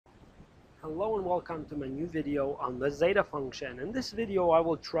Hello and welcome to my new video on the zeta function. In this video I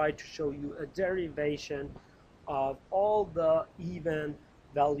will try to show you a derivation of all the even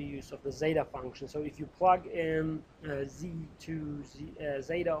values of the zeta function. So if you plug in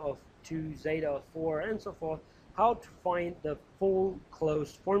zeta of 2, zeta of 4 and so forth, how to find the full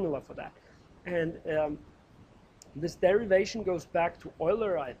closed formula for that. And this derivation goes back to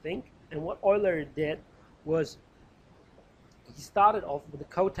Euler, I think, and what Euler did was he started off with a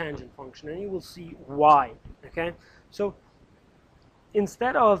cotangent function, and you will see why. Okay, so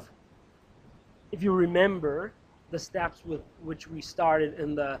instead of, if you remember the steps with which we started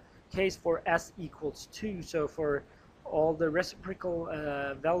in the case for s equals 2, so for all the reciprocal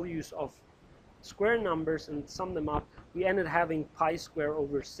values of square numbers and sum them up, we ended having pi square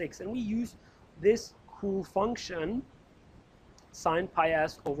over 6, and we used this cool function sine pi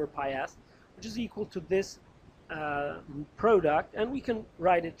s over pi s, which is equal to this product, and we can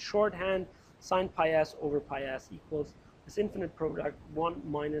write it shorthand. Sine pi s over pi s equals this infinite product 1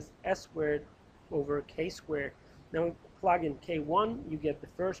 minus s squared over k squared. Now plug in k1, you get the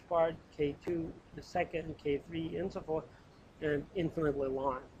first part, k2 the second, k3 and so forth, and infinitely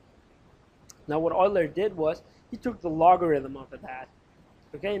long. Now what Euler did was he took the logarithm of that.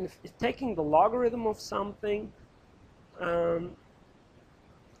 Okay, and if taking the logarithm of something,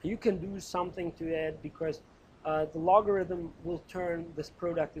 you can do something to it, because the logarithm will turn this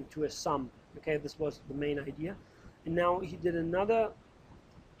product into a sum. Okay, this was the main idea. And now he did another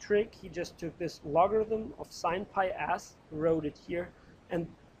trick. He just took this logarithm of sine pi s, wrote it here, and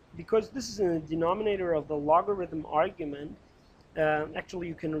because this is in the denominator of the logarithm argument, actually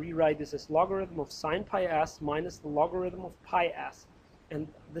you can rewrite this as logarithm of sine pi s minus the logarithm of pi s. And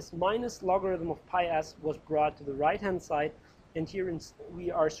this minus logarithm of pi s was brought to the right hand side, and here we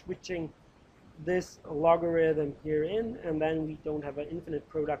are switching this logarithm here in, and then we don't have an infinite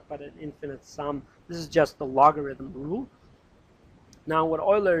product but an infinite sum. This is just the logarithm rule. Now what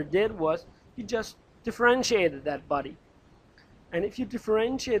Euler did was he just differentiated that body, and if you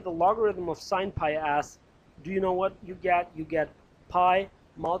differentiate the logarithm of sine pi s, do you know what you get? You get pi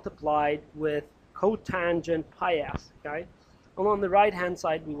multiplied with cotangent pi s. Okay, and on the right hand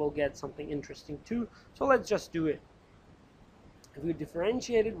side we will get something interesting too, so let's just do it. If we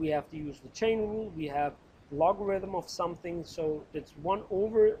differentiate it, we have to use the chain rule. We have logarithm of something, so it's 1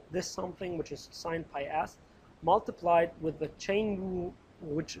 over this something, which is sine pi s, multiplied with the chain rule,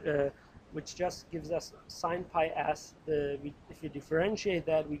 which just gives us sine pi s. If you differentiate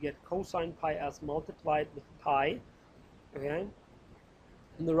that, we get cosine pi s multiplied with pi. Okay.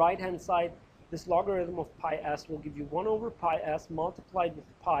 On the right hand side, this logarithm of pi s will give you 1 over pi s multiplied with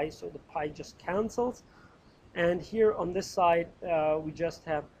pi, so the pi just cancels. And here on this side, we just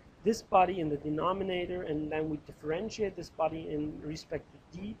have this body in the denominator, and then we differentiate this body in respect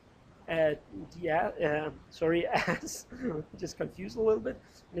to s. Just confused a little bit.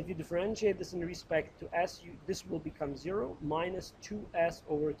 And if you differentiate this in respect to s, this will become 0 minus 2s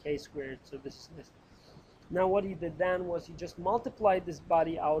over k squared. So this is this. Now what he did then was he just multiplied this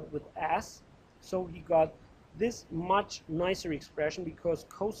body out with s, so he got this much nicer expression, because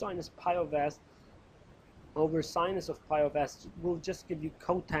cosinus pi of s over sinus of pi of s will just give you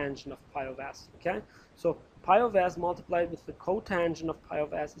cotangent of pi of s. Okay, so pi of s multiplied with the cotangent of pi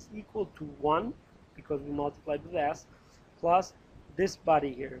of s is equal to 1, because we multiplied with s, plus this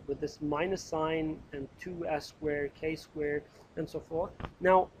body here with this minus sign and 2s squared, k squared, and so forth.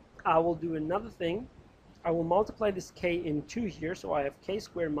 Now I will do another thing. I will multiply this k in 2 here, so I have k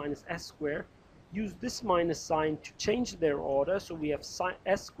squared minus s squared. Use this minus sign to change their order, so we have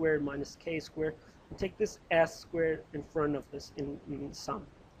s squared minus k squared. Take this s squared in front of this in sum.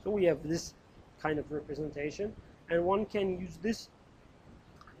 So we have this kind of representation, and one can use this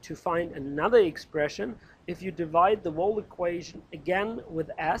to find another expression. If you divide the whole equation again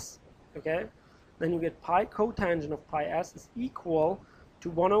with s, okay, then you get pi cotangent of pi s is equal to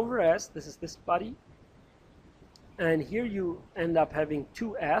 1 over s. This is this body, and here you end up having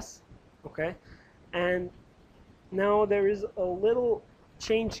 2s. Okay, and now there is a little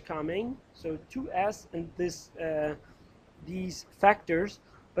change coming, so 2s and this these factors.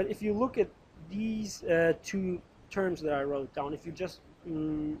 But if you look at these two terms that I wrote down, if you just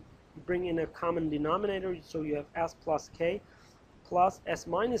bring in a common denominator, so you have s plus k plus s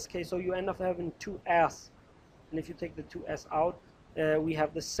minus k, so you end up having 2s, and if you take the 2s out, we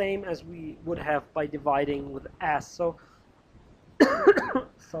have the same as we would have by dividing with s. So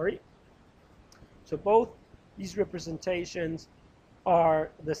sorry, so both these representations are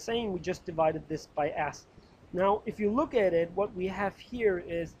the same. We just divided this by s. Now if you look at it, what we have here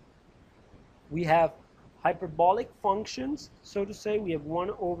is we have hyperbolic functions, so to say. We have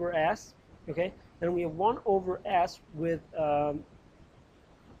 1 over s, Okay, then we have 1 over s with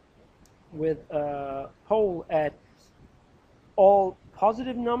pole at all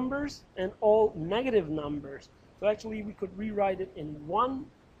positive numbers and all negative numbers. So actually we could rewrite it in one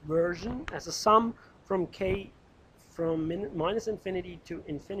version as a sum from k from minus infinity to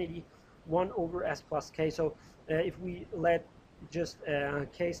infinity, 1 over s plus k. So if we let just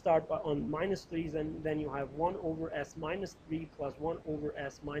k start on minus 3, then you have 1 over s minus 3 plus 1 over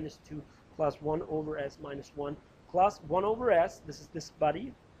s minus 2 plus 1 over s minus 1 plus 1 over s, this is this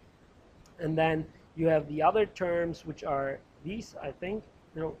buddy, and then you have the other terms, which are these, I think,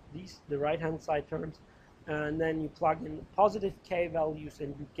 no, these, the right-hand side terms, and then you plug in positive k values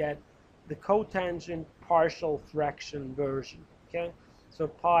and you get the cotangent partial fraction version, okay? So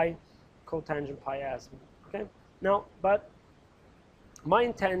pi cotangent pi s, okay? Now, but my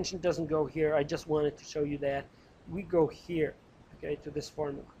intention doesn't go here. I just wanted to show you that we go here, okay, to this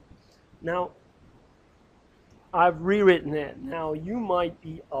formula. Now, I've rewritten it. Now, you might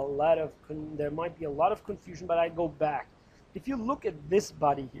be there might be a lot of confusion, but I go back. If you look at this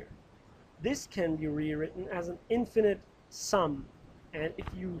body here, this can be rewritten as an infinite sum. And if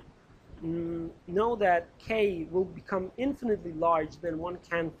you know that k will become infinitely large, then one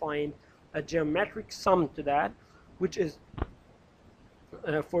can find a geometric sum to that, which is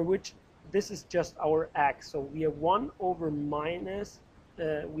for which this is just our x. So we have 1 over minus,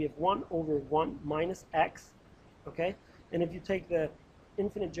 we have 1 over 1 minus x, okay? And if you take the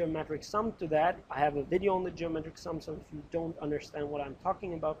infinite geometric sum to that, I have a video on the geometric sum, so if you don't understand what I'm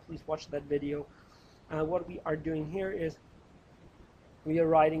talking about, please watch that video. What we are doing here is we are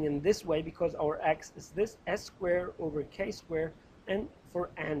writing in this way because our x is this s squared over k squared, and for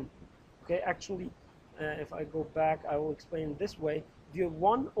n, okay? Actually, if I go back, I will explain it this way. If you have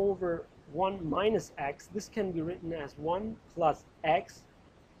 1 over 1 minus x, this can be written as 1 plus x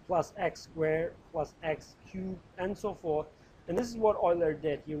squared plus x cubed, and so forth. And this is what Euler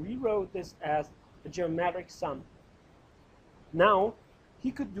did. He rewrote this as a geometric sum. Now,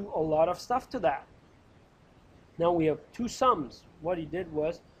 he could do a lot of stuff to that. Now we have two sums. What he did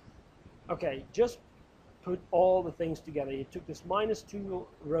was, okay, just put all the things together. He took this minus 2,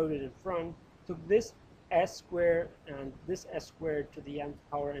 wrote it in front, took this s squared and this s squared to the nth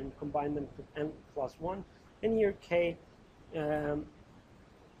power and combined them to n plus 1. And here k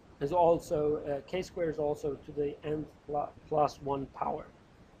is also, k squared is also to the nth plus 1 power.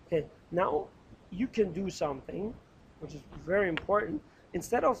 Okay, now you can do something which is very important.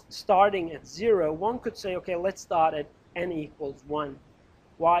 Instead of starting at 0, one could say, okay, let's start at n equals 1.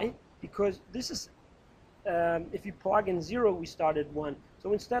 Why? Because this is, if you plug in 0, we start at 1.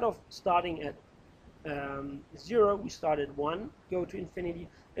 So instead of starting at 0, we start at 1, go to infinity,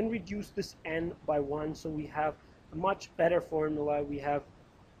 and reduce this n by 1. So we have a much better formula. We have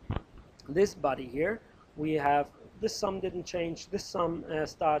this body here. We have this sum didn't change. This sum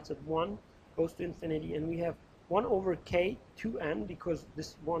starts at 1, goes to infinity, and we have 1 over k 2n, because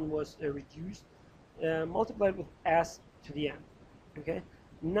this one was reduced, multiplied with s to the n. Okay,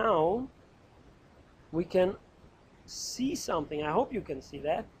 now we can see something. I hope you can see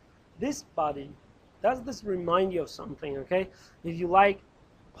that. This body, does this remind you of something? Okay, if you like,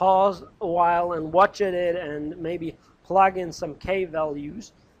 pause a while and watch it and maybe plug in some k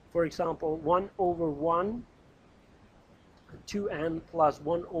values. For example, 1 over 1 2n plus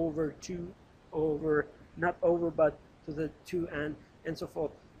 1 over 2 over, not over, but to the 2n, and so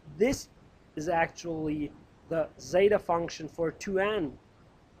forth. This is actually the zeta function for 2n.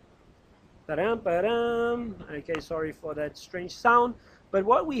 Okay, sorry for that strange sound. But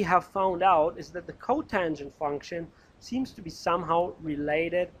what we have found out is that the cotangent function seems to be somehow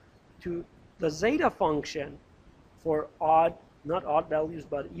related to the zeta function for odd, not odd values,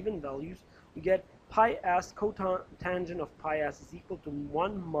 but even values. We get pi s, cotangent of pi s is equal to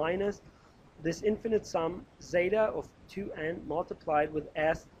 1 minus this infinite sum zeta of 2n multiplied with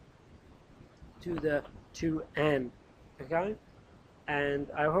s to the 2n. Okay, and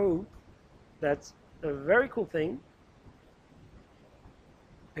I hope that's a very cool thing.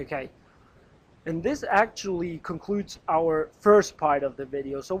 Okay, and this actually concludes our first part of the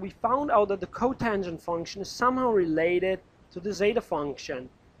video. So we found out that the cotangent function is somehow related to the zeta function.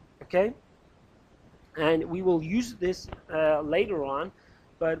 Okay, and we will use this later on,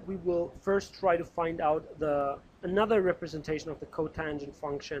 but we will first try to find out another representation of the cotangent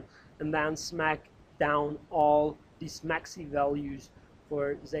function, and then smack down all these maxi values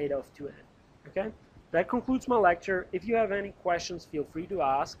for zeta of 2n. Okay, that concludes my lecture. If you have any questions, feel free to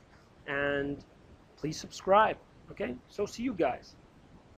ask, and please subscribe. Okay, so see you guys.